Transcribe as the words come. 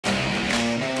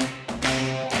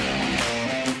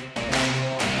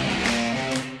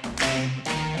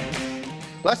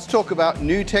Let's talk about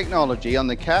new technology on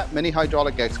the CAT mini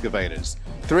hydraulic excavators,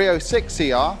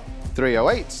 306CR,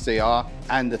 308CR,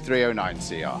 and the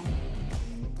 309CR.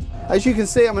 As you can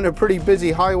see, I'm in a pretty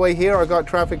busy highway here. I've got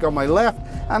traffic on my left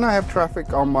and I have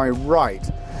traffic on my right.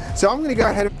 So I'm going to go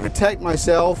ahead and protect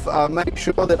myself, make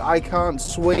sure that I can't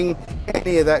swing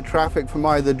any of that traffic from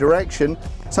either direction.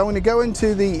 So I'm going to go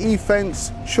into the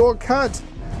e-fence shortcut.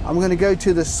 I'm going to go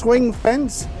to the swing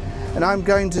fence and I'm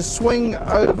going to swing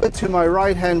over to my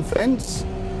right-hand fence.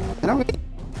 And I'm going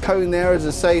to cone there as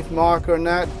a safe marker and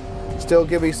that. Still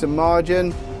give me some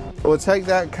margin. We'll take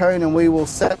that cone and we will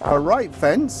set our right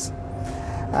fence.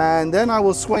 And then I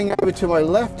will swing over to my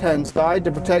left-hand side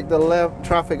to protect the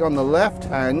traffic on the left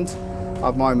hand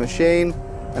of my machine.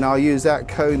 And I'll use that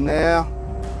cone there,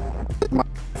 my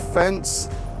fence.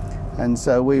 And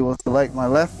so we will select my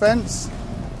left fence.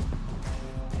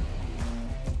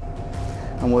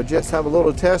 And we'll just have a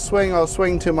little test swing. I'll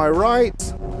swing to my right.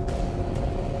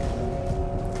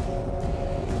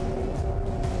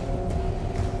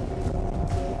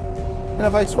 And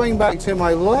if I swing back to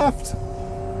my left,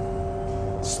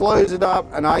 slows it up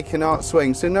and I cannot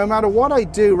swing. So no matter what I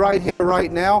do right here,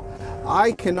 right now,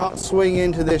 I cannot swing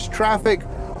into this traffic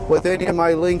with any of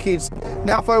my linkage.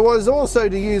 Now, if I was also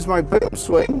to use my boom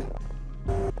swing,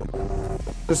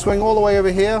 to swing all the way over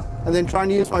here and then try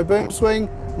and use my boom swing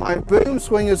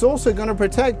is also going to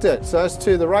protect it. So that's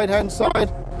to the right hand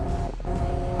side.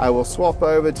 I will swap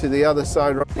over to the other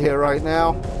side right here, right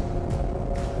now.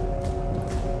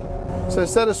 So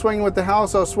instead of swinging with the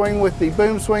house, I'll swing with the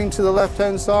boom swing to the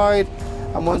left-hand side.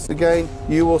 And once again,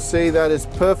 you will see that it's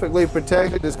perfectly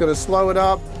protected. It's going to slow it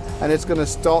up and it's going to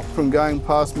stop from going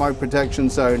past my protection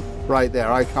zone right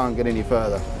there. I can't get any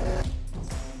further.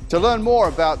 To learn more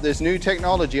about this new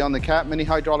technology on the CAT mini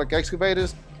hydraulic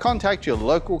excavators, contact your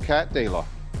local CAT dealer.